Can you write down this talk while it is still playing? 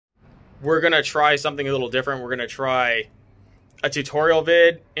we're going to try something a little different. We're going to try a tutorial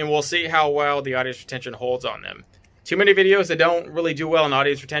vid, and we'll see how well the audience retention holds on them. Too many videos that don't really do well in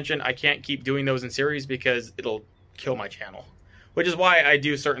audience retention, I can't keep doing those in series because it'll kill my channel. Which is why I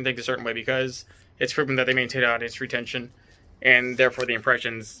do certain things a certain way, because it's proven that they maintain audience retention, and therefore the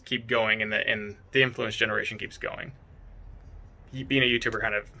impressions keep going and the influence generation keeps going. Being a YouTuber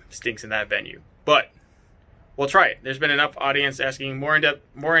kind of stinks in that venue. But we'll try it. There's been enough audience asking more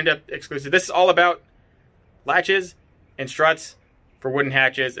in-depth exclusive. This is all about latches and struts for wooden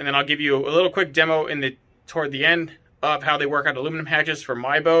hatches, and then I'll give you a little quick demo toward the end of how they work on aluminum hatches for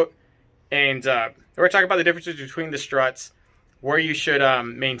my boat, and we're going to talk about the differences between the struts, where you should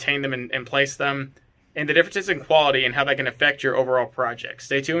maintain them and place them, and the differences in quality and how that can affect your overall project.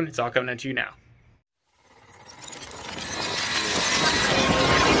 Stay tuned, it's all coming into you now.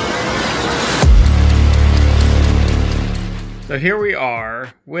 So here we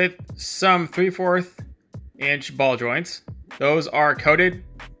are with some 3/4 inch ball joints. Those are coated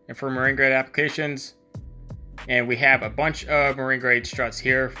and for marine grade applications. And we have a bunch of marine grade struts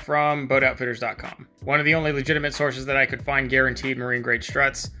here from boatoutfitters.com. One of the only legitimate sources that I could find guaranteed marine grade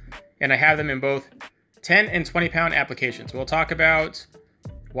struts. And I have them in both 10 and 20 pound applications. We'll talk about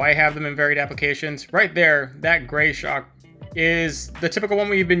why I have them in varied applications. Right there, that gray shock is the typical one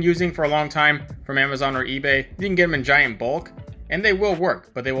we've been using for a long time from Amazon or eBay. You can get them in giant bulk and they will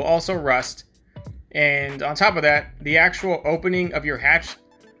work, but they will also rust. And on top of that, the actual opening of your hatch,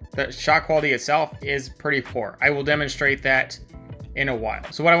 the shock quality itself is pretty poor. I will demonstrate that in a while.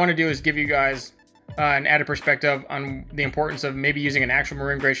 So what I want to do is give you guys an added perspective on the importance of maybe using an actual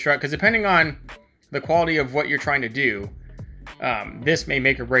marine grade strut, because depending on the quality of what you're trying to do, this may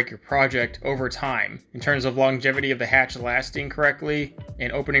make or break your project over time in terms of longevity of the hatch lasting correctly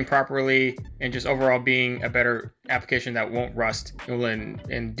and opening properly, and just overall being a better application that won't rust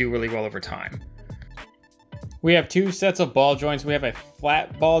and do really well over time. We have two sets of ball joints. We have a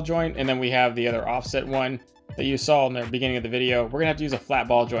flat ball joint, and then we have the other offset one that you saw in the beginning of the video. We're gonna have to use a flat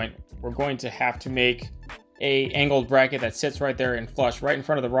ball joint. We're going to have to make a angled bracket that sits right there and flush right in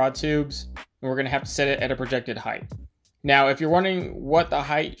front of the rod tubes, and we're gonna have to set it at a projected height. Now, if you're wondering what the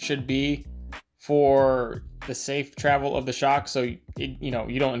height should be for the safe travel of the shock, so you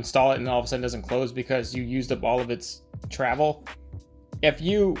don't install it and all of a sudden it doesn't close because you used up all of its travel. If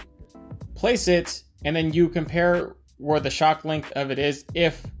you place it and then you compare where the shock length of it is,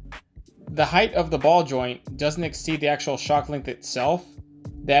 if the height of the ball joint doesn't exceed the actual shock length itself,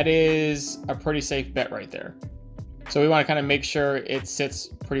 that is a pretty safe bet right there. So we want to kind of make sure it sits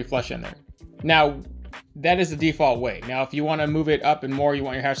pretty flush in there. Now, that is the default way. Now, if you want to move it up and more, you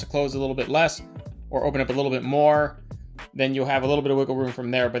want your hatch to close a little bit less or open up a little bit more, then you'll have a little bit of wiggle room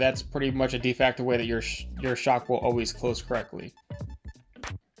from there, but that's pretty much a de facto way that your shock will always close correctly.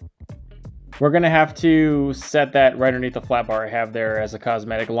 We're going to have to set that right underneath the flat bar I have there as a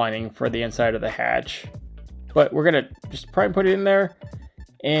cosmetic lining for the inside of the hatch. But we're going to just probably put it in there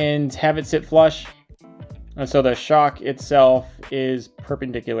and have it sit flush. And so the shock itself is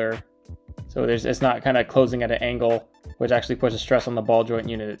perpendicular. So it's not kind of closing at an angle, which actually puts a stress on the ball joint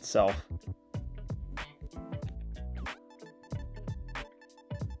unit itself.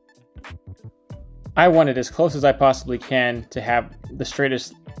 I want it as close as I possibly can to have the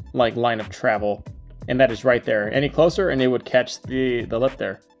straightest line of travel, and that is right there. Any closer and it would catch the lip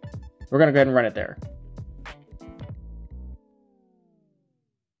there. We're gonna go ahead and run it there.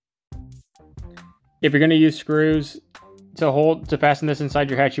 If you're gonna use screws to fasten this inside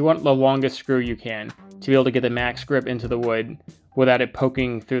your hatch, you want the longest screw you can to be able to get the max grip into the wood without it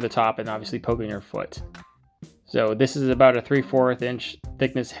poking through the top and obviously poking your foot. So this is about a 3/4 inch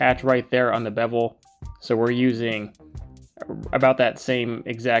thickness hatch right there on the bevel. So we're using about that same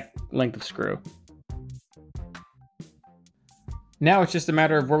exact length of screw. Now it's just a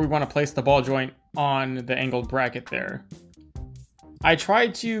matter of where we want to place the ball joint on the angled bracket there. I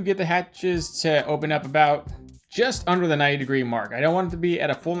tried to get the hatches to open up about just under the 90-degree mark. I don't want it to be at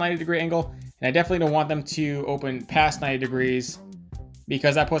a full 90-degree angle, and I definitely don't want them to open past 90 degrees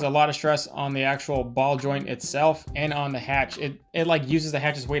because that puts a lot of stress on the actual ball joint itself and on the hatch. It uses the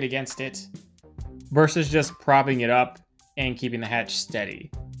hatch's weight against it versus just propping it up and keeping the hatch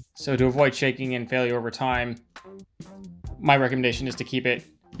steady. So to avoid shaking and failure over time, my recommendation is to keep it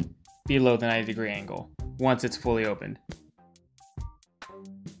below the 90-degree angle once it's fully opened.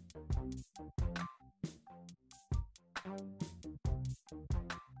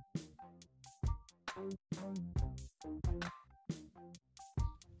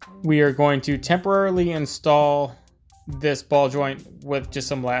 We are going to temporarily install this ball joint with just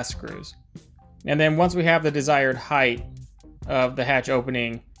some last screws. And then once we have the desired height of the hatch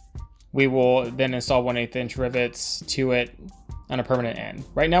opening, we will then install 1/8 inch rivets to it on a permanent end.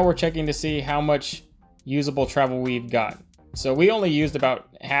 Right now we're checking to see how much usable travel we've got. So we only used about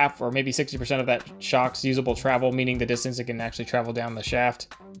half or maybe 60% of that shock's usable travel, meaning the distance it can actually travel down the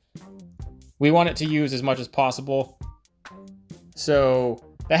shaft. We want it to use as much as possible. So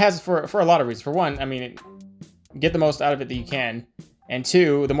that has for a lot of reasons. For one, I mean, get the most out of it that you can. And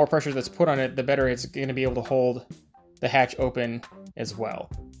two, the more pressure that's put on it, the better it's going to be able to hold the hatch open as well.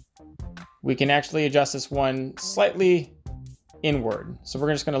 We can actually adjust this one slightly inward. So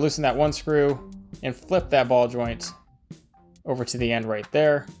we're just going to loosen that one screw and flip that ball joint over to the end right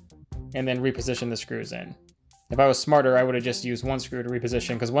there, and then reposition the screws in. If I was smarter, I would have just used one screw to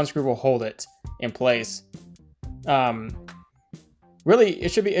reposition, because one screw will hold it in place. Really,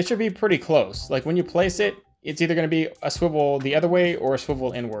 it should be pretty close. Like when you place it, it's either going to be a swivel the other way or a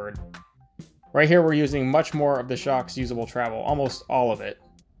swivel inward. Right here, we're using much more of the shock's usable travel, almost all of it.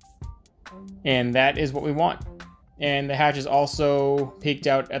 And that is what we want. And the hatch is also peaked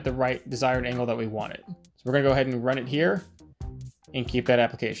out at the right desired angle that we want it. So we're going to go ahead and run it here and keep that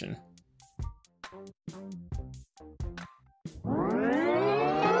application.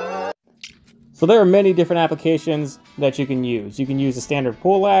 So there are many different applications that you can use. You can use a standard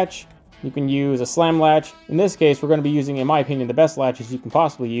pull latch, you can use a slam latch. In this case, we're going to be using, in my opinion, the best latches you can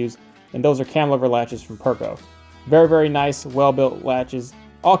possibly use, and those are cam lever latches from Perco. Very, very nice, well-built latches.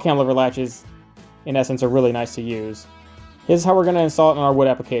 All cam lever latches, in essence, are really nice to use. Here's how we're going to install it on our wood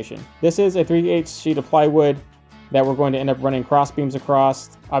application. This is a 3/8 sheet of plywood that we're going to end up running cross beams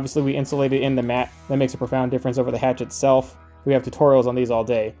across. Obviously, we insulated in the mat. That makes a profound difference over the hatch itself. We have tutorials on these all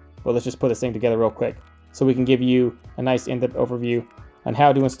day, but let's just put this thing together real quick so we can give you a nice in-depth overview on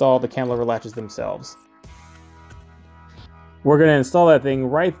how to install the cam lever latches themselves. We're going to install that thing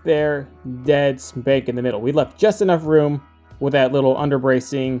right there, dead spank in the middle. We left just enough room with that little under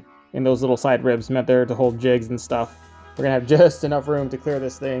bracing and those little side ribs meant there to hold jigs and stuff. We're going to have just enough room to clear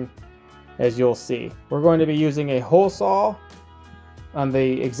this thing, as you'll see. We're going to be using a hole saw on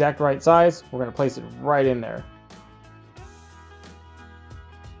the exact right size. We're going to place it right in there.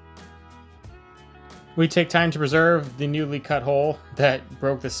 We take time to preserve the newly cut hole that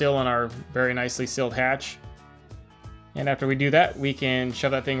broke the seal on our very nicely sealed hatch. And after we do that, we can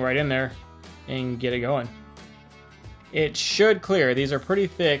shove that thing right in there and get it going. It should clear. These are pretty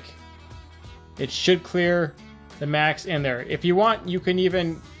thick. It should clear the max in there. If you want, you can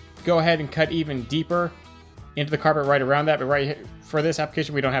even go ahead and cut even deeper into the carpet right around that, but right here, for this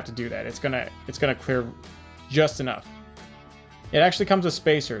application, we don't have to do that. It's gonna clear just enough. It actually comes with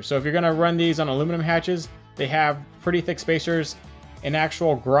spacers. So if you're gonna run these on aluminum hatches, they have pretty thick spacers and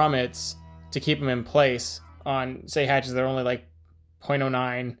actual grommets to keep them in place on, say, hatches that are only like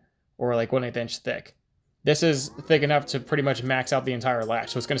 0.09 or like 1/8 inch thick. This is thick enough to pretty much max out the entire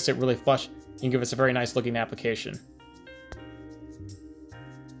latch, so it's gonna sit really flush and give us a very nice looking application.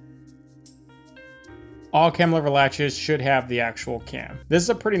 All cam lever latches should have the actual cam. This is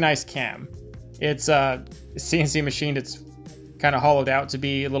a pretty nice cam. It's CNC machined. It's kind of hollowed out to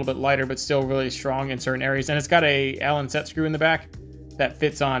be a little bit lighter, but still really strong in certain areas. And it's got a Allen set screw in the back that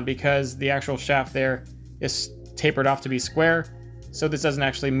fits on because the actual shaft there is tapered off to be square. So this doesn't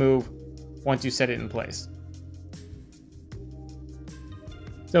actually move once you set it in place.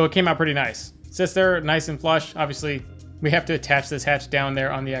 So it came out pretty nice. Sits there nice and flush. Obviously, we have to attach this hatch down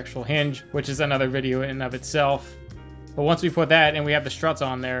there on the actual hinge, which is another video in and of itself. But once we put that and we have the struts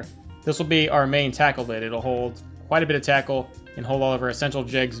on there, this will be our main tackle lid. It'll hold quite a bit of tackle and hold all of our essential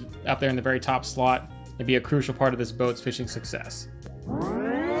jigs up there in the very top slot and be a crucial part of this boat's fishing success.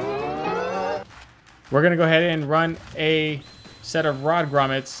 We're going to go ahead and run a set of rod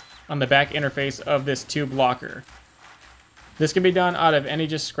grommets on the back interface of this tube locker. This can be done out of any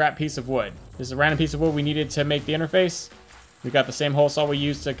just scrap piece of wood. This is a random piece of wood we needed to make the interface. We got the same hole saw we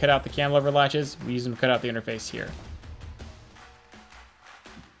used to cut out the cam lever latches. We used them to cut out the interface here.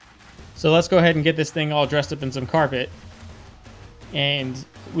 So let's go ahead and get this thing all dressed up in some carpet. And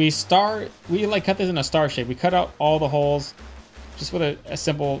we like cut this in a star shape. We cut out all the holes just with a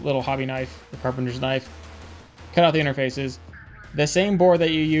simple little hobby knife, a carpenter's knife. Cut out the interfaces. The same bore that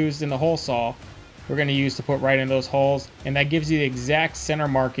you used in the hole saw, we're going to use to put right in those holes. And that gives you the exact center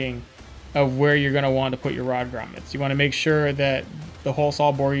marking of where you're going to want to put your rod grommets. You want to make sure that the hole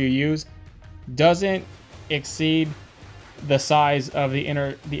saw bore you use doesn't exceed the size of the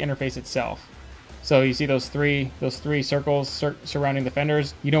interface itself. So you see those three circles surrounding the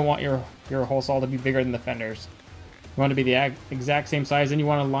fenders. You don't want your hole saw to be bigger than the fenders. You want to be the exact same size, and you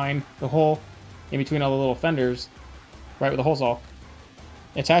want to line the hole in between all the little fenders right with the hole saw.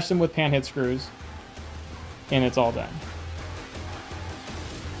 Attach them with pan head screws, and it's all done.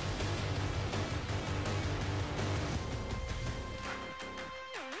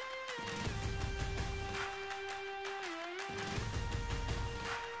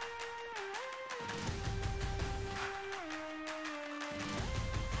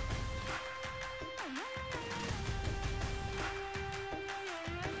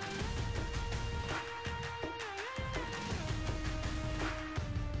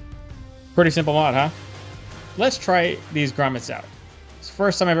 Pretty simple mod, huh? Let's try these grommets out. It's the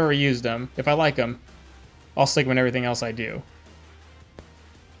first time I've ever used them. If I like them, I'll stick them in everything else I do.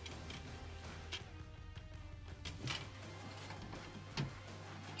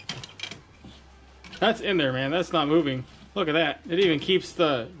 That's in there, man. That's not moving. Look at that. It even keeps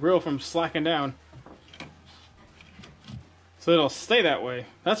the reel from slacking down. So it'll stay that way.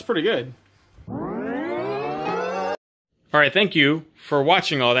 That's pretty good. Alright, thank you for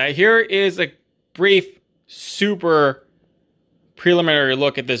watching all that. Here is a brief, super preliminary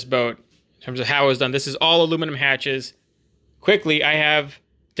look at this boat in terms of how it was done. This is all aluminum hatches. Quickly, I have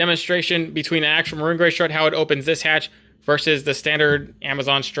demonstration between an actual marine grade strut, how it opens this hatch, versus the standard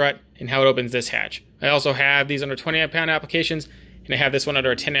Amazon strut and how it opens this hatch. I also have these under 28-pound applications, and I have this one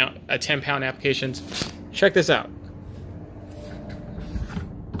under a 10-pound applications. Check this out.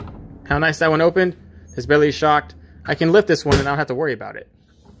 How nice that one opened. This belly is shocked. I can lift this one and I don't have to worry about it.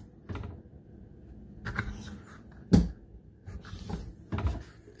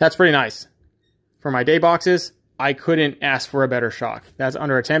 That's pretty nice. For my day boxes, I couldn't ask for a better shock. That's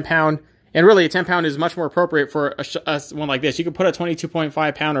under a 10-pound. And really, a 10-pound is much more appropriate for a one like this. You could put a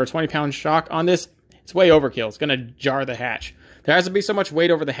 22.5-pound or a 20-pound shock on this. It's way overkill. It's going to jar the hatch. There has to be so much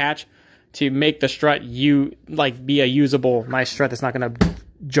weight over the hatch to make the strut be a usable, nice strut that's not going to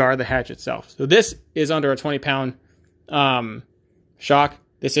jar the hatch itself. So this is under a 20-pound shock.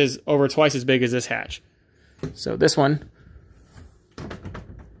 This is over twice as big as this hatch. So this one,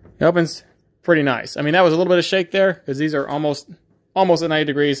 it opens pretty nice. I mean, that was a little bit of shake there because these are almost at 90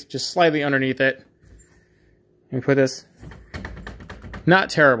 degrees, just slightly underneath it. Let me put this. Not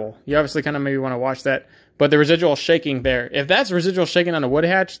terrible. You obviously kind of maybe want to watch that. But the residual shaking there, if that's residual shaking on a wood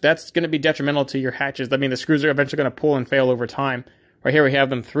hatch, that's going to be detrimental to your hatches. I mean, the screws are eventually going to pull and fail over time. Right here we have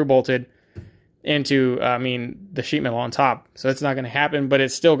them through bolted into, the sheet metal on top. So it's not going to happen, but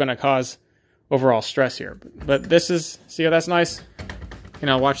it's still going to cause overall stress here. But this is, see how that's nice? And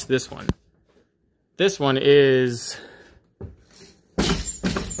I'll watch this one. This one is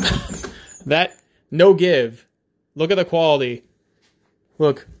that no give. Look at the quality.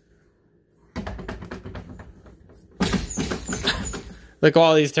 Look. The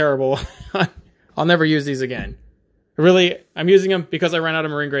quality is terrible. I'll never use these again. Really, I'm using them because I ran out of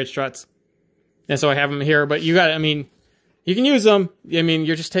marine grade struts. And so I have them here. But you can use them. I mean,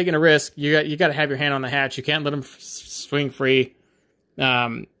 you're just taking a risk. You got to have your hand on the hatch. You can't let them swing free.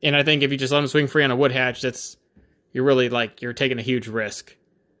 And I think if you just let them swing free on a wood hatch, you're taking a huge risk.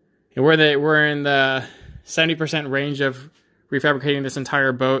 And we're in the 70% range of refabricating this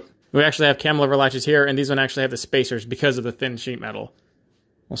entire boat. We actually have cam latches here, and these one actually have the spacers because of the thin sheet metal.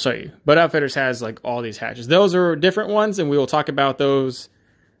 I'll show you. But Outfitters has like all these hatches. Those are different ones, and we will talk about those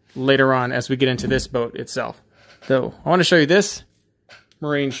later on as we get into this boat itself. So I want to show you this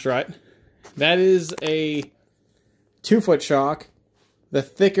marine strut. That is a 2-foot shock. The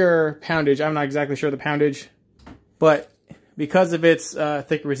thicker poundage, I'm not exactly sure the poundage, but because of its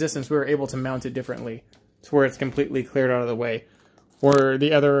thick resistance, we were able to mount it differently to where it's completely cleared out of the way. Or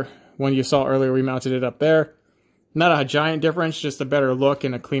the other one you saw earlier, we mounted it up there. Not a giant difference, just a better look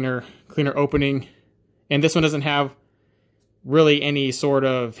and a cleaner opening. And this one doesn't have really any sort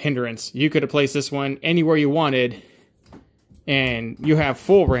of hindrance. You could have placed this one anywhere you wanted, and you have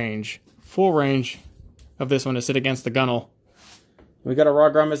full range of this one to sit against the gunnel. We got our raw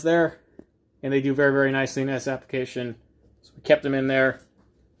grommets there, and they do very, very nicely in this application. So we kept them in there.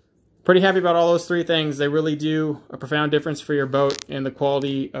 Pretty happy about all those three things. They really do a profound difference for your boat and the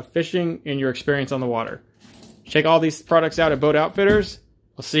quality of fishing and your experience on the water. Check all these products out at Boat Outfitters.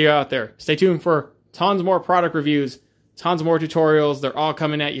 I'll see you out there. Stay tuned for tons more product reviews, tons more tutorials. They're all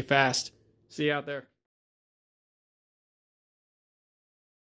coming at you fast. See you out there.